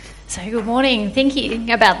So good morning.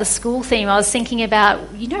 Thinking about the school theme, I was thinking about,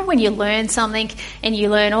 when you learn something and you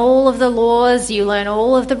learn all of the laws, you learn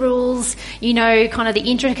all of the rules, kind of the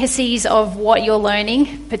intricacies of what you're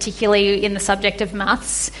learning, particularly in the subject of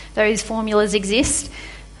maths. Those formulas exist,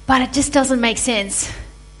 but it just doesn't make sense.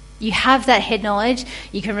 You have that head knowledge,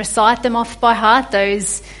 you can recite them off by heart,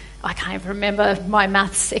 I can't remember my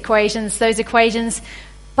maths equations, those equations,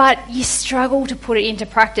 but you struggle to put it into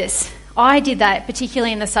practice. I did that,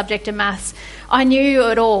 particularly in the subject of maths. I knew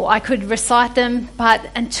it all. I could recite them, but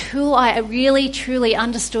until I really, truly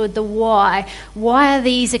understood the why are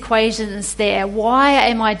these equations there? Why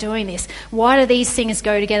am I doing this? Why do these things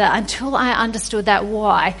go together? Until I understood that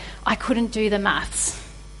why, I couldn't do the maths.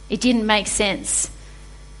 It didn't make sense.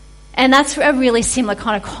 And that's a really similar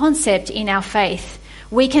kind of concept in our faith.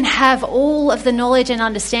 We can have all of the knowledge and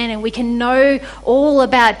understanding. We can know all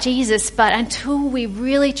about Jesus, but until we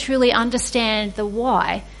really, truly understand the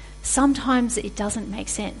why, sometimes it doesn't make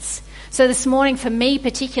sense. So this morning, for me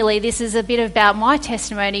particularly, this is a bit about my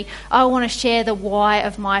testimony. I want to share the why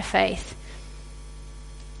of my faith.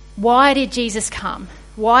 Why did Jesus come?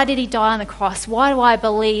 Why did he die on the cross? Why do I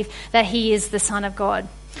believe that he is the Son of God?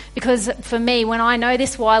 Because for me, when I know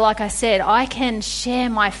this why, like I said, I can share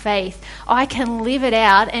my faith. I can live it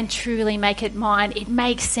out and truly make it mine. It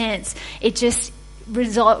makes sense. It just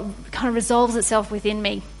kind of resolves itself within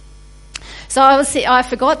me. So I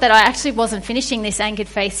forgot that I actually wasn't finishing this Anchored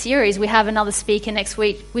Faith series. We have another speaker next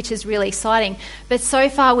week, which is really exciting. But so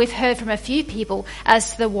far we've heard from a few people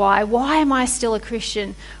as to the why. Why am I still a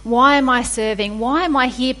Christian? Why am I serving? Why am I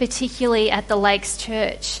here particularly at the Lakes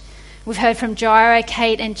Church? We've heard from Jaira,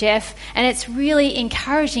 Kate and Jeff, and it's really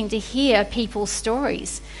encouraging to hear people's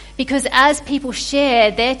stories, because as people share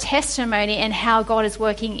their testimony and how God is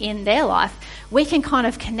working in their life, we can kind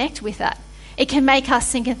of connect with that. It can make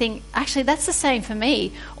us think, actually that's the same for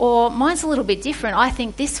me, or mine's a little bit different, I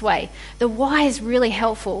think this way. The why is really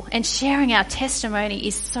helpful, and sharing our testimony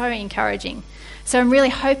is so encouraging. So I'm really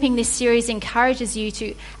hoping this series encourages you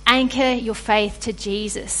to anchor your faith to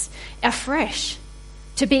Jesus afresh.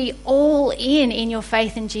 To be all in your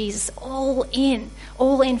faith in Jesus, all in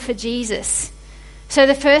for Jesus. So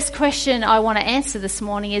the first question I want to answer this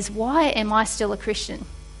morning is, why am I still a Christian?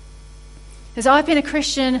 Because I've been a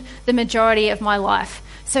Christian the majority of my life.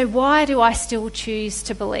 So why do I still choose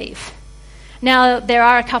to believe? Now, there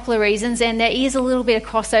are a couple of reasons, and there is a little bit of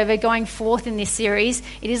crossover going forth in this series.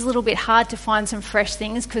 It is a little bit hard to find some fresh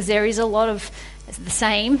things because there is a lot of the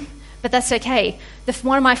same. But that's okay.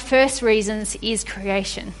 One of my first reasons is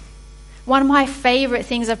creation. One of my favourite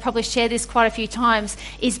things, I've probably shared this quite a few times,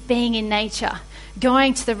 is being in nature.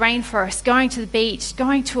 Going to the rainforest, going to the beach,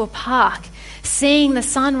 going to a park, seeing the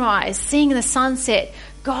sunrise, seeing the sunset,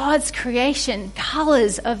 God's creation,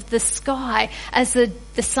 colours of the sky as the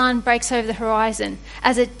sun breaks over the horizon,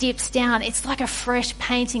 as it dips down. It's like a fresh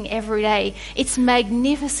painting every day. It's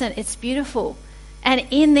magnificent, it's beautiful. And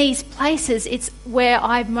in these places, it's where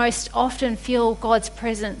I most often feel God's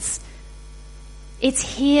presence.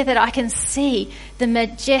 It's here that I can see the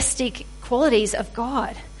majestic qualities of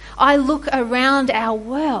God. I look around our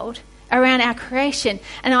world, around our creation,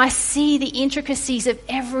 and I see the intricacies of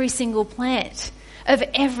every single plant, of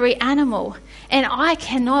every animal. And I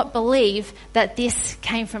cannot believe that this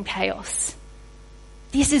came from chaos.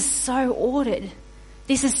 This is so ordered.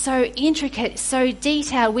 This is so intricate, so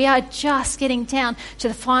detailed. We are just getting down to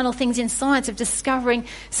the final things in science of discovering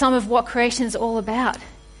some of what creation is all about.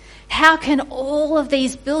 How can all of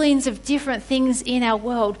these billions of different things in our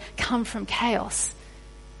world come from chaos?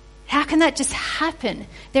 How can that just happen?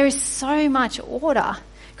 There is so much order.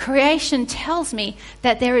 Creation tells me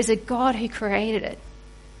that there is a God who created it.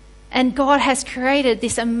 And God has created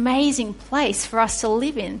this amazing place for us to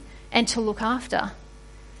live in and to look after.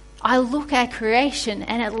 I look at creation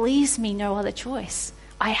and it leaves me no other choice.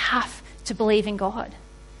 I have to believe in God.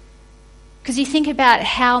 Because you think about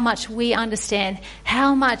how much we understand,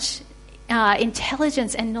 how much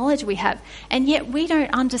intelligence and knowledge we have, and yet we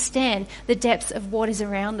don't understand the depths of what is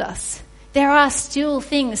around us. There are still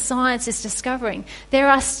things science is discovering.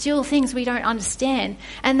 There are still things we don't understand.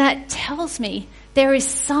 And that tells me there is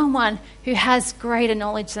someone who has greater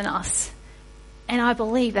knowledge than us. And I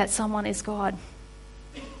believe that someone is God.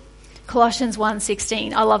 Colossians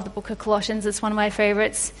 1:16. I love the book of Colossians. It's one of my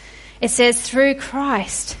favourites. It says, through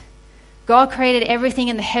Christ, God created everything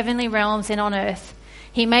in the heavenly realms and on earth.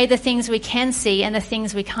 He made the things we can see and the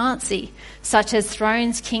things we can't see, such as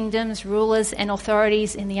thrones, kingdoms, rulers, and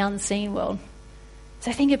authorities in the unseen world.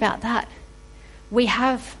 So think about that. We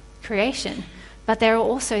have creation, but there are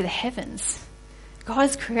also the heavens. God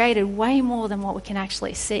has created way more than what we can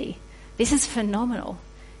actually see. This is phenomenal.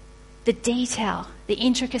 the detail, the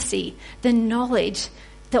intricacy, the knowledge,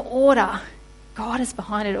 the order. God is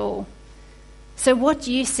behind it all. So what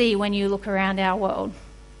do you see when you look around our world?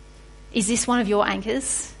 Is this one of your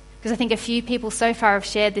anchors? Because I think a few people so far have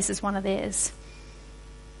shared this as one of theirs.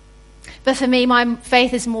 But for me, my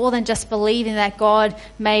faith is more than just believing that God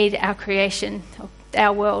made our creation,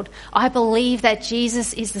 our world. I believe that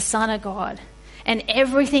Jesus is the Son of God. And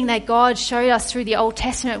everything that God showed us through the Old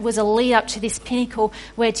Testament was a lead up to this pinnacle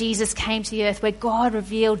where Jesus came to the earth, where God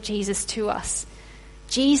revealed Jesus to us.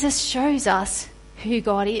 Jesus shows us who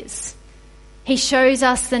God is. He shows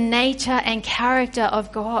us the nature and character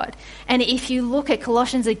of God. And if you look at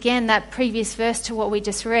Colossians again, that previous verse to what we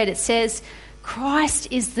just read, it says, Christ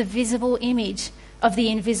is the visible image of the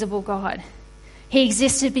invisible God. He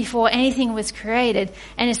existed before anything was created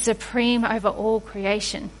and is supreme over all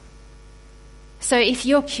creation. So if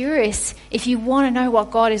you're curious, if you want to know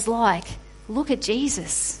what God is like, look at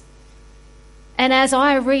Jesus. And as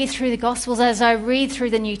I read through the Gospels, as I read through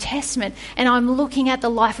the New Testament, and I'm looking at the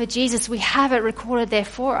life of Jesus, we have it recorded there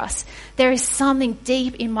for us. There is something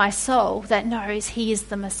deep in my soul that knows he is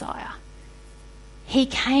the Messiah. He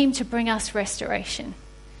came to bring us restoration.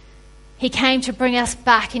 He came to bring us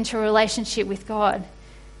back into a relationship with God.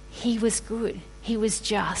 He was good. He was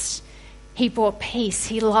just. He brought peace.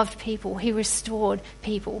 He loved people. He restored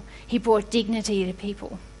people. He brought dignity to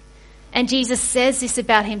people. And Jesus says this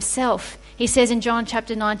about himself. He says in John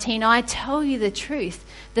chapter 19, I tell you the truth.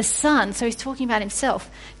 The Son, so he's talking about himself,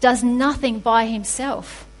 does nothing by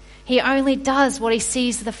himself. He only does what he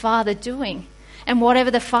sees the Father doing. And whatever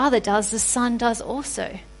the Father does, the Son does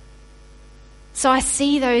also. So I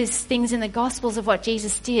see those things in the Gospels of what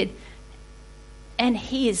Jesus did. And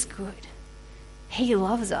he is good. He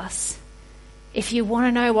loves us. If you want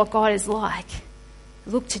to know what God is like,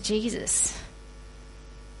 look to Jesus.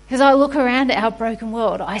 Because I look around at our broken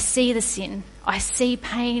world, I see the sin, I see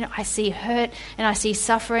pain, I see hurt, and I see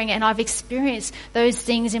suffering, and I've experienced those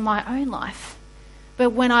things in my own life.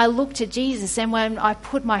 But when I look to Jesus and when I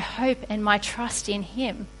put my hope and my trust in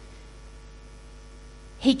him,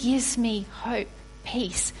 he gives me hope,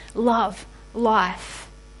 peace, love, life.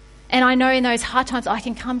 And I know in those hard times I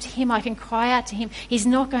can come to him, I can cry out to him. He's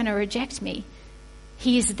not going to reject me.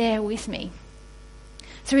 He is there with me.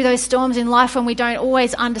 Through those storms in life when we don't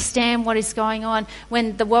always understand what is going on,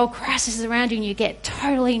 when the world crashes around you and you get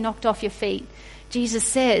totally knocked off your feet, Jesus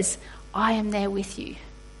says, I am there with you.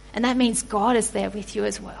 And that means God is there with you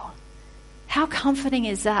as well. How comforting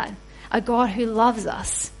is that? A God who loves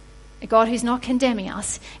us, a God who's not condemning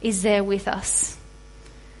us, is there with us.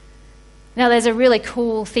 Now, there's a really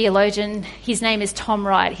cool theologian. His name is Tom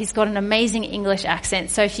Wright. He's got an amazing English accent.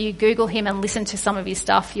 So if you Google him and listen to some of his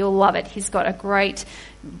stuff, you'll love it. He's got a great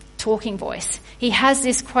talking voice. He has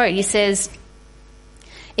this quote. He says,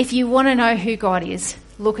 if you want to know who God is,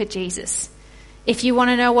 look at Jesus. If you want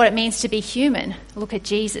to know what it means to be human, look at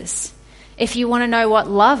Jesus. If you want to know what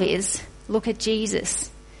love is, look at Jesus.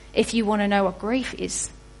 If you want to know what grief is,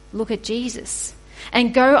 look at Jesus.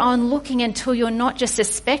 And go on looking until you're not just a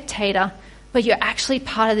spectator, but you're actually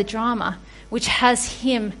part of the drama, which has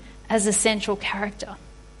him as a central character.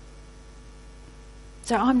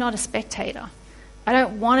 So I'm not a spectator. I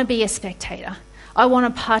don't want to be a spectator. I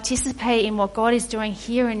want to participate in what God is doing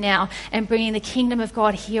here and now and bringing the kingdom of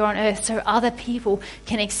God here on earth so other people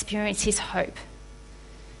can experience his hope.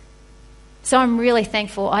 So I'm really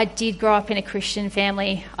thankful. I did grow up in a Christian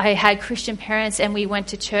family. I had Christian parents and we went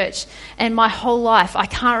to church. And my whole life, I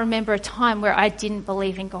can't remember a time where I didn't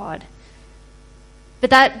believe in God. But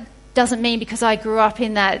that doesn't mean because I grew up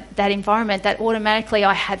in that environment that automatically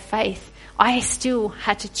I had faith. I still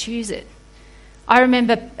had to choose it. I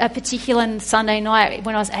remember a particular Sunday night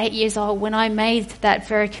when I was 8 years old when I made that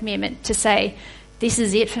very commitment to say, this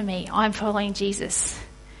is it for me. I'm following Jesus.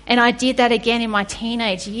 And I did that again in my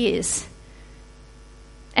teenage years.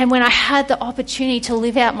 And when I had the opportunity to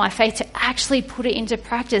live out my faith, to actually put it into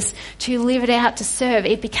practice, to live it out, to serve,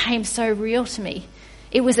 it became so real to me.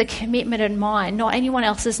 It was a commitment of mine, not anyone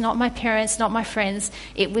else's, not my parents, not my friends.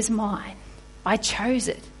 It was mine. I chose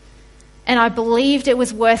it. And I believed it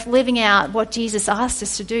was worth living out what Jesus asked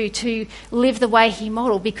us to do, to live the way he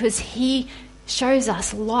modeled, because he shows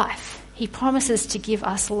us life. He promises to give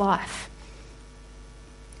us life.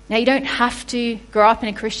 Now, you don't have to grow up in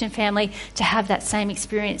a Christian family to have that same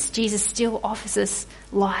experience. Jesus still offers us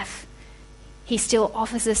life. He still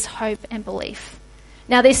offers us hope and belief.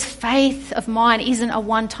 Now, this faith of mine isn't a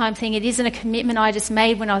one-time thing. It isn't a commitment I just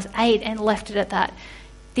made when I was 8 and left it at that.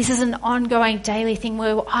 This is an ongoing daily thing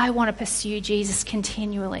where I want to pursue Jesus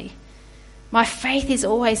continually. My faith is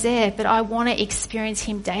always there, but I want to experience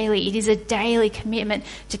him daily. It is a daily commitment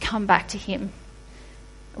to come back to him.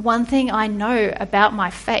 One thing I know about my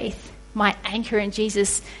faith, my anchor in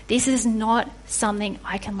Jesus, this is not something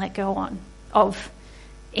I can let go of.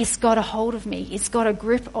 It's got a hold of me. It's got a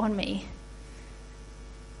grip on me.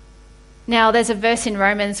 Now, there's a verse in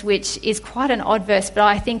Romans which is quite an odd verse, but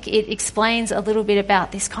I think it explains a little bit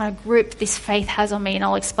about this kind of grip this faith has on me, and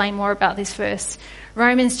I'll explain more about this verse.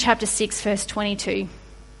 Romans chapter 6, verse 22.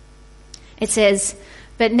 It says,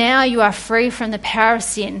 "But now you are free from the power of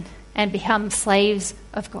sin and become slaves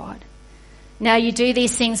of God. Now you do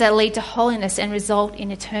these things that lead to holiness and result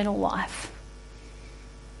in eternal life."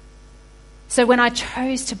 So when I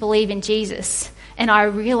chose to believe in Jesus and I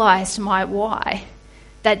realized my why,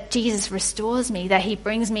 that Jesus restores me, that he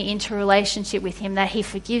brings me into a relationship with him, that he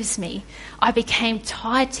forgives me, I became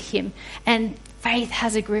tied to him, and faith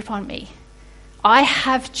has a grip on me. I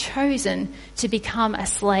have chosen to become a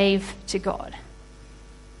slave to God.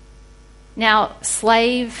 Now,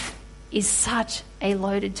 slave is such a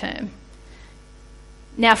loaded term.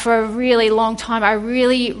 Now, for a really long time, I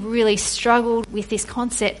really struggled with this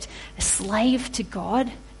concept, a slave to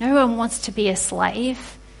God. No one wants to be a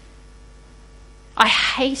slave. I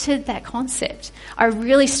hated that concept. I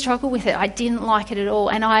really struggled with it. I didn't like it at all.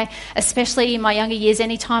 And I, especially in my younger years,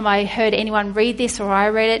 anytime I heard anyone read this or I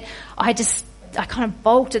read it, I kind of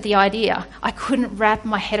balked at the idea. I couldn't wrap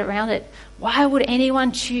my head around it. Why would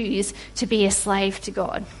anyone choose to be a slave to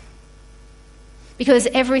God? Because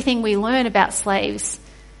everything we learn about slaves,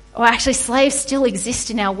 or actually slaves still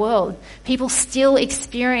exist in our world. People still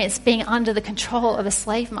experience being under the control of a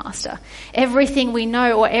slave master. Everything we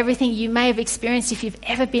know, or everything you may have experienced if you've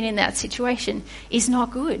ever been in that situation, is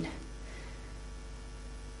not good.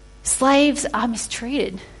 Slaves are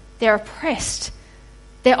mistreated. They're oppressed.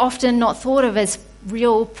 They're often not thought of as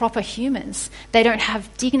real, proper humans. They don't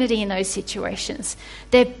have dignity in those situations.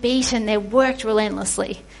 They're beaten. They're worked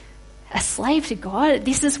relentlessly. A slave to God?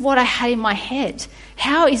 This is what I had in my head.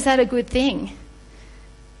 How is that a good thing?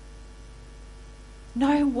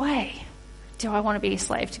 No way do I want to be a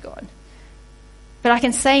slave to God. But I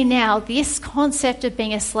can say now, this concept of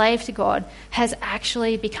being a slave to God has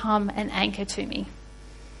actually become an anchor to me.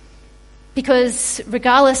 Because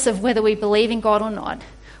regardless of whether we believe in God or not,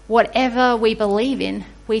 whatever we believe in,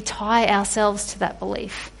 we tie ourselves to that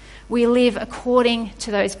belief. We live according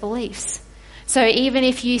to those beliefs. So even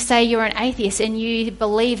if you say you're an atheist and you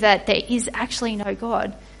believe that there is actually no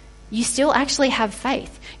God, you still actually have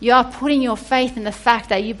faith. You are putting your faith in the fact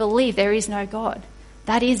that you believe there is no God.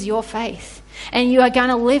 That is your faith. And you are going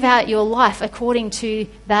to live out your life according to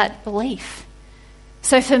that belief.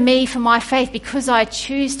 So for me, for my faith, because I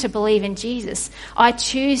choose to believe in Jesus, I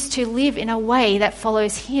choose to live in a way that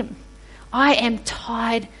follows him. I am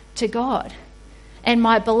tied to God. And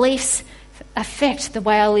my beliefs affect the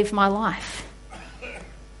way I live my life.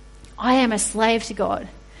 I am a slave to God.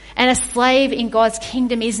 And a slave in God's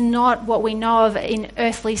kingdom is not what we know of in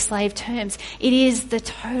earthly slave terms. It is the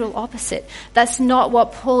total opposite. That's not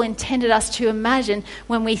what Paul intended us to imagine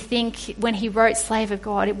when he wrote slave of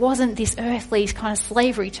God. It wasn't this earthly kind of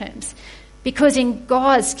slavery terms. Because in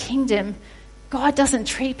God's kingdom, God doesn't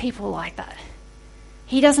treat people like that.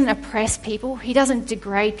 He doesn't oppress people. He doesn't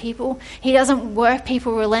degrade people. He doesn't work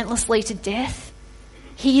people relentlessly to death.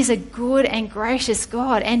 He is a good and gracious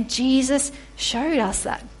God, and Jesus showed us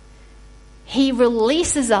that. He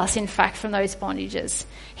releases us, in fact, from those bondages.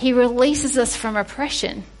 He releases us from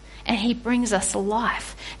oppression, and he brings us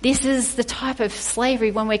life. This is the type of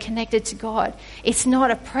slavery when we're connected to God. It's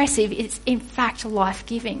not oppressive, it's in fact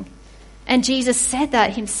life-giving. And Jesus said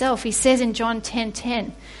that himself. He says in John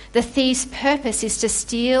 10:10, "The thief's purpose is to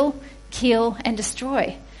steal, kill, and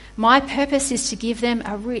destroy. My purpose is to give them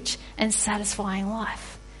a rich and satisfying life."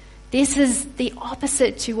 This is the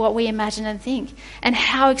opposite to what we imagine and think. And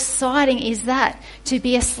how exciting is that, to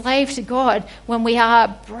be a slave to God when we are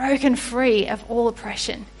broken free of all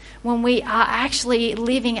oppression, when we are actually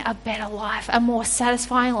living a better life, a more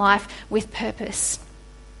satisfying life with purpose.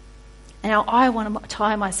 And I want to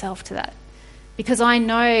tie myself to that, because I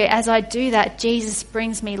know as I do that, Jesus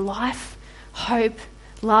brings me life, hope,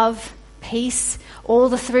 love, peace, all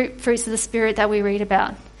the fruits of the Spirit that we read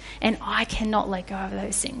about. And I cannot let go of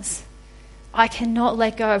those things. I cannot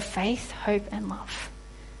let go of faith, hope, and love.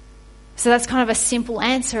 So that's kind of a simple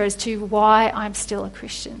answer as to why I'm still a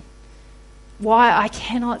Christian. Why I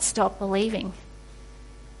cannot stop believing.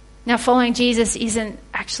 Now, following Jesus isn't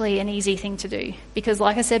actually an easy thing to do, because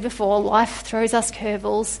like I said before, life throws us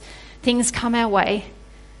curveballs, things come our way,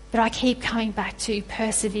 but I keep coming back to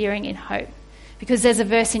persevering in hope. Because there's a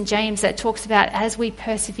verse in James that talks about as we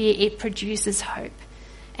persevere, it produces hope.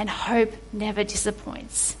 And hope never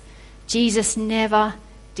disappoints. Jesus never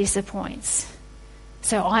disappoints.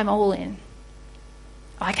 So I'm all in.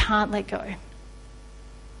 I can't let go.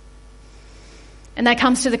 And that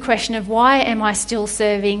comes to the question of, why am I still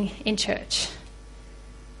serving in church?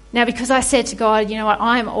 Now, because I said to God, you know what,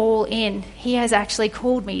 I'm all in. He has actually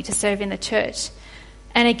called me to serve in the church.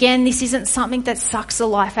 And again, this isn't something that sucks the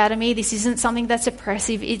life out of me. This isn't something that's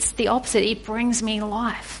oppressive. It's the opposite. It brings me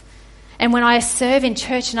life. And when I serve in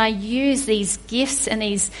church and I use these gifts and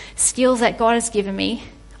these skills that God has given me,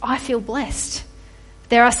 I feel blessed.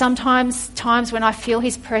 There are sometimes times when I feel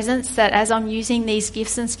his presence, that as I'm using these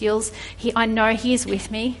gifts and skills, I know he is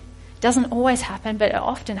with me. It doesn't always happen, but it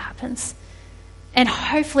often happens. And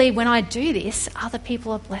hopefully when I do this, other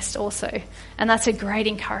people are blessed also. And that's a great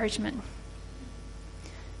encouragement.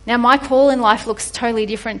 Now, my call in life looks totally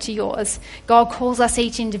different to yours. God calls us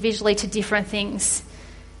each individually to different things.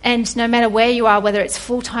 And no matter where you are, whether it's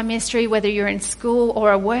full-time ministry, whether you're in school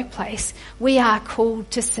or a workplace, we are called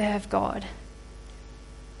to serve God.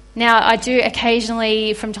 Now, I do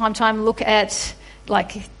occasionally, from time to time, look at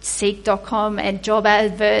like seek.com and job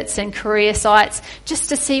adverts and career sites just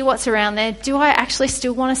to see what's around there. Do I actually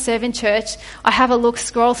still want to serve in church? I have a look,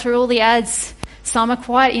 scroll through all the ads. Some are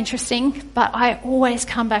quite interesting, but I always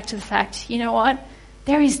come back to the fact, you know what?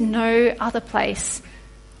 There is no other place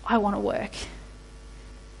I want to work.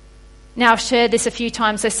 Now, I've shared this a few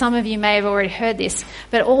times, so some of you may have already heard this,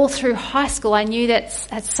 but all through high school, I knew that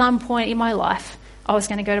at some point in my life, I was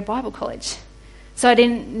going to go to Bible college. So I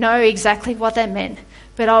didn't know exactly what that meant,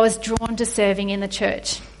 but I was drawn to serving in the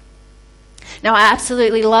church. Now, I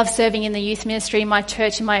absolutely love serving in the youth ministry in my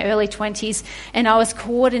church in my early 20s, and I was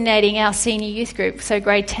coordinating our senior youth group, so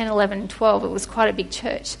grade 10, 11 and 12. It was quite a big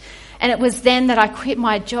church. And it was then that I quit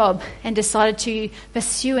my job and decided to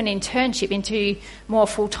pursue an internship into more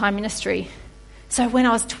full-time ministry. So when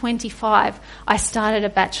I was 25, I started a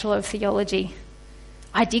Bachelor of Theology.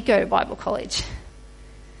 I did go to Bible college.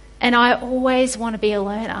 And I always want to be a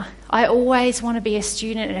learner. I always want to be a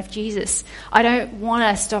student of Jesus. I don't want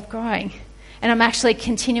to stop growing. And I'm actually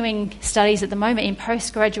continuing studies at the moment in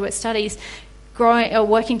postgraduate studies,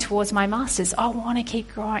 working towards my master's. I want to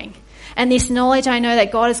keep growing. And this knowledge I know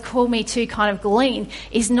that God has called me to kind of glean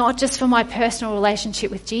is not just for my personal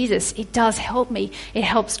relationship with Jesus. It does help me. It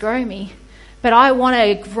helps grow me. But I want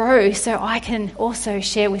to grow so I can also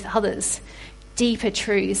share with others deeper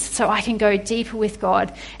truths, so I can go deeper with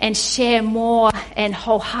God and share more and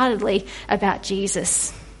wholeheartedly about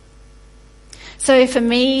Jesus. So for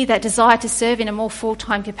me, that desire to serve in a more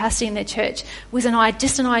full-time capacity in the church was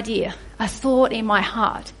just an idea, a thought in my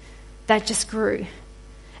heart that just grew.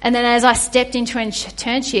 And then as I stepped into an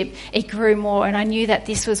internship, it grew more, and I knew that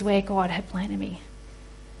this was where God had planted me.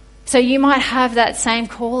 So you might have that same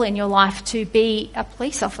call in your life to be a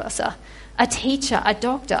police officer, a teacher, a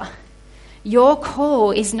doctor. Your call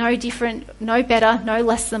is no different, no better, no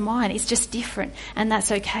less than mine. It's just different, and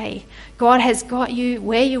that's okay. God has got you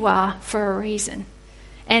where you are for a reason.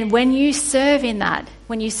 And when you serve in that,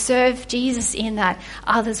 when you serve Jesus in that,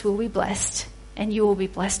 others will be blessed, and you will be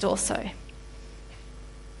blessed also.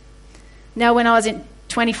 Now, when I was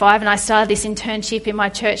 25 and I started this internship in my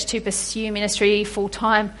church to pursue ministry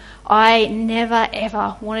full-time, I never,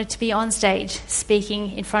 ever wanted to be on stage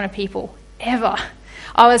speaking in front of people, ever.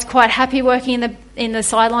 I was quite happy working in the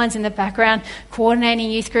sidelines in the background,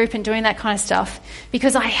 coordinating youth group and doing that kind of stuff,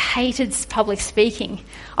 because I hated public speaking.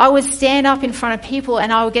 I would stand up in front of people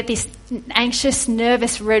and I would get this anxious,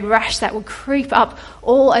 nervous red rash that would creep up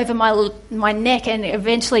all over my neck and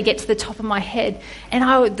eventually get to the top of my head.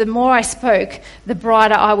 And the more I spoke, the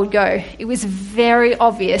brighter I would go. It was very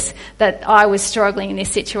obvious that I was struggling in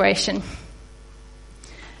this situation.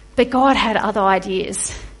 But God had other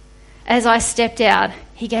ideas. As I stepped out,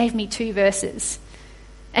 he gave me 2 verses.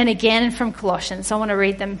 And again from Colossians. I want to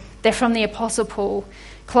read them. They're from the Apostle Paul.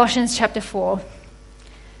 Colossians chapter 4.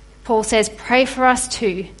 Paul says, "Pray for us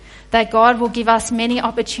too, that God will give us many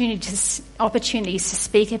opportunities to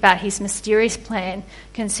speak about his mysterious plan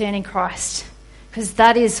concerning Christ. Because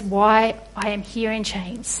that is why I am here in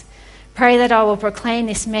chains. Pray that I will proclaim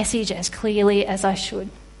this message as clearly as I should."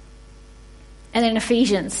 And in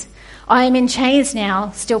Ephesians, "I am in chains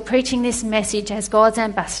now, still preaching this message as God's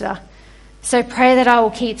ambassador. So pray that I will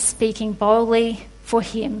keep speaking boldly for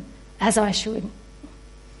him as I should."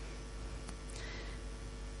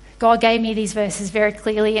 God gave me these verses very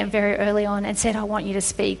clearly and very early on and said, "I want you to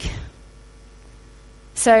speak."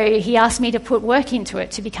 So he asked me to put work into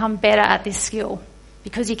it to become better at this skill,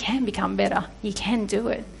 because you can become better. You can do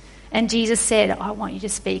it. And Jesus said, I want you to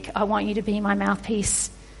speak. I want you to be my mouthpiece.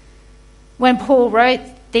 When Paul wrote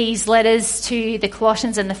these letters to the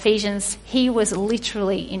Colossians and the Ephesians, he was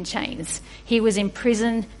literally in chains. He was in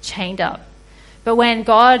prison, chained up. But when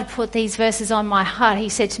God put these verses on my heart, he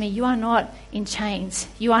said to me, you are not in chains.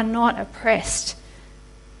 You are not oppressed.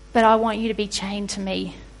 But I want you to be chained to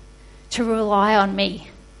me, to rely on me.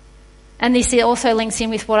 And this also links in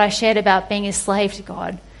with what I shared about being a slave to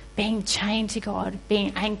God, being chained to God,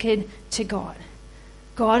 being anchored to God.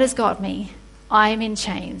 God has got me. I am in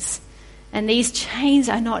chains. And these chains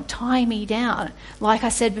are not tying me down. Like I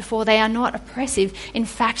said before, they are not oppressive. In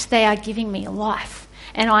fact, they are giving me life.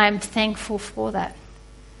 And I am thankful for that.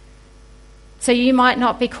 So you might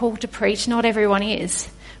not be called to preach. Not everyone is.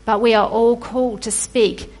 But we are all called to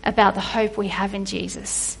speak about the hope we have in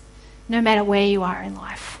Jesus, no matter where you are in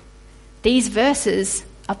life. These verses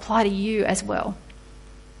apply to you as well.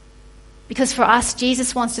 Because for us,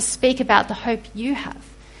 Jesus wants to speak about the hope you have.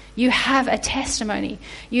 You have a testimony.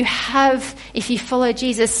 You have, if you follow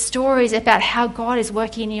Jesus, stories about how God is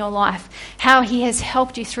working in your life, how he has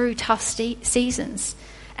helped you through tough seasons.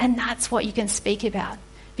 And that's what you can speak about,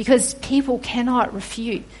 because people cannot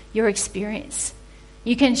refute your experience.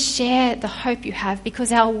 You can share the hope you have,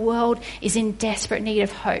 because our world is in desperate need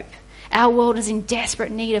of hope. Our world is in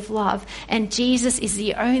desperate need of love, and Jesus is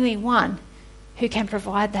the only one who can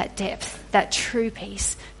provide that depth, that true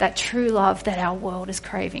peace, that true love that our world is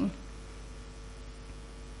craving.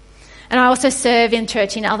 And I also serve in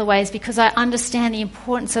church in other ways because I understand the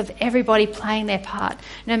importance of everybody playing their part.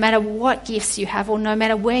 No matter what gifts you have or no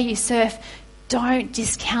matter where you serve, don't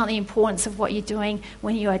discount the importance of what you're doing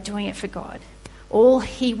when you are doing it for God. All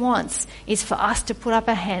he wants is for us to put up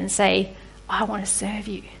a hand and say, I want to serve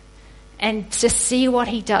you. And to see what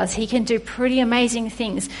he does. He can do pretty amazing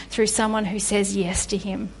things through someone who says yes to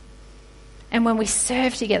him. And when we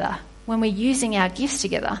serve together, when we're using our gifts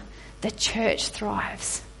together, the church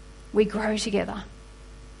thrives. We grow together.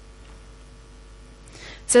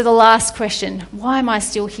 So the last question, why am I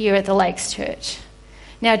still here at the Lakes Church?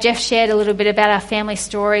 Now, Jeff shared a little bit about our family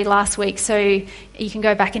story last week, so you can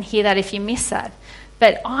go back and hear that if you missed that.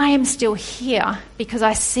 But I am still here because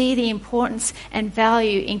I see the importance and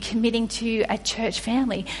value in committing to a church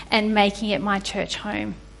family and making it my church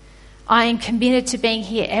home. I am committed to being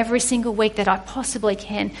here every single week that I possibly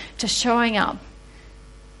can, to showing up,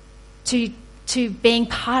 to being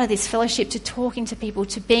part of this fellowship, to talking to people,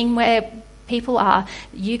 to being where people are,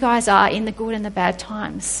 you guys are, in the good and the bad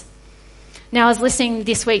times. Now, I was listening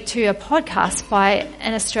this week to a podcast by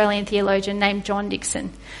an Australian theologian named John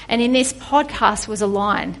Dixon. And in this podcast was a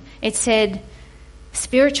line. It said,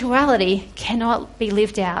 spirituality cannot be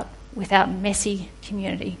lived out without messy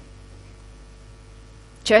community.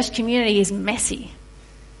 Church community is messy.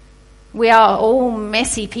 We are all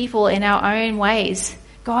messy people in our own ways.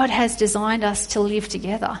 God has designed us to live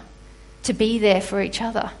together, to be there for each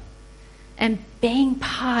other. And being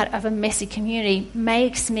part of a messy community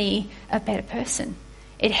makes me a better person.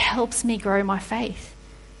 It helps me grow my faith.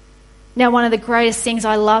 Now, one of the greatest things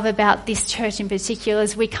I love about this church in particular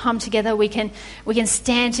is we come together, we can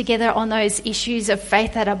stand together on those issues of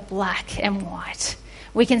faith that are black and white.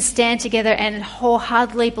 We can stand together and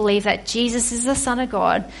wholeheartedly believe that Jesus is the Son of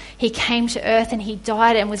God. He came to earth and he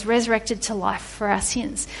died and was resurrected to life for our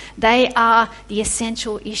sins. They are the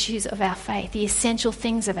essential issues of our faith, the essential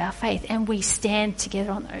things of our faith, and we stand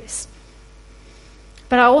together on those.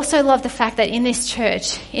 But I also love the fact that in this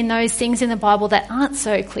church, in those things in the Bible that aren't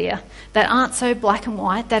so clear, that aren't so black and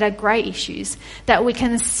white, that are grey issues, that we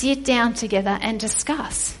can sit down together and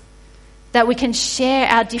discuss. That we can share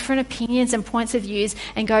our different opinions and points of views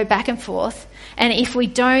and go back and forth. And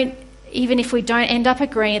even if we don't end up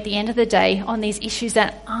agreeing at the end of the day on these issues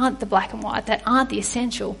that aren't the black and white, that aren't the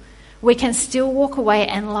essential, we can still walk away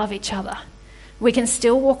and love each other. We can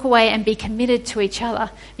still walk away and be committed to each other,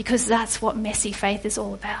 because that's what messy faith is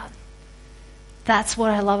all about. That's what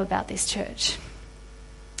I love about this church.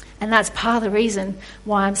 And that's part of the reason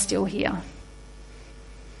why I'm still here.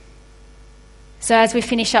 So as we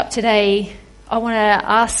finish up today, I want to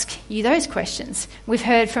ask you those questions. We've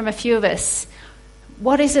heard from a few of us.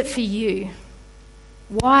 What is it for you?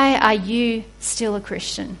 Why are you still a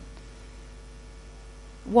Christian?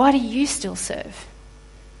 Why do you still serve?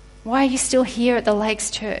 Why are you still here at the Lakes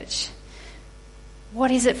Church? What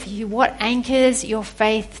is it for you? What anchors your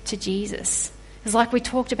faith to Jesus? Because like we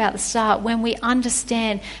talked about at the start, when we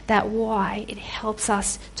understand that why, it helps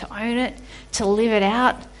us to own it, to live it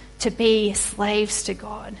out, to be slaves to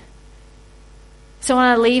God. So I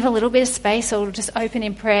want to leave a little bit of space, or just open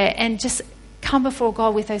in prayer and just come before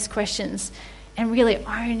God with those questions and really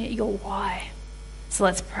own your why. So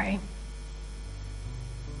let's pray.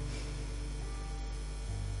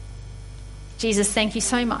 Jesus, thank you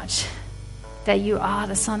so much that you are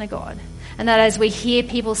the Son of God. And that as we hear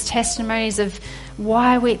people's testimonies of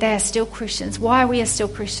why they are still Christians, why we are still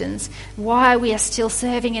Christians, why we are still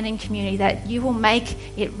serving and in community, that you will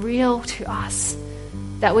make it real to us,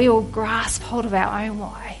 that we will grasp hold of our own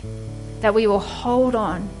why, that we will hold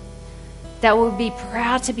on, that we'll be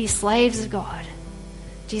proud to be slaves of God.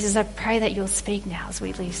 Jesus, I pray that you'll speak now as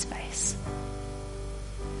we leave space.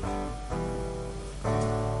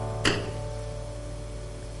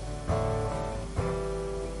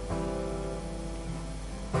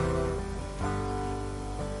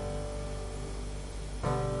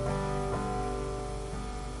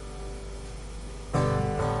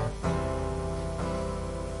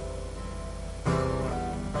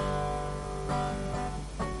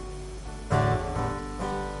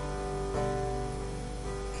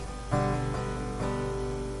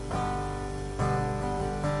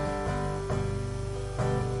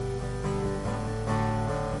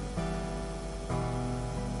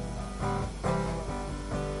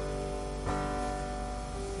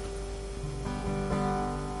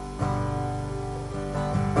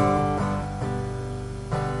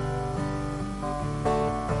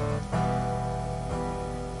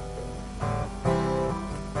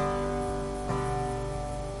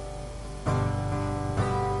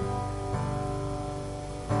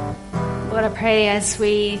 Lord, I pray as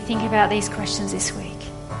we think about these questions this week,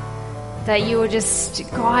 that you will just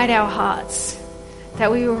guide our hearts,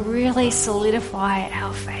 that we will really solidify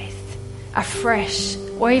our faith afresh,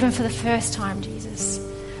 or even for the first time, Jesus.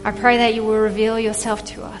 I pray that you will reveal yourself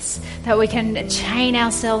to us, that we can chain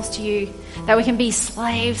ourselves to you, that we can be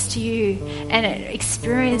slaves to you and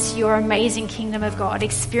experience your amazing kingdom of God,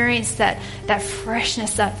 experience that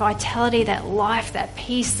freshness, that vitality, that life, that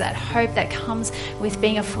peace, that hope that comes with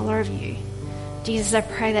being a follower of you. Jesus, I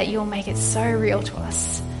pray that you'll make it so real to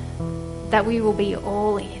us, that we will be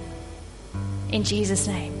all in. In Jesus'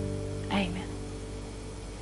 name.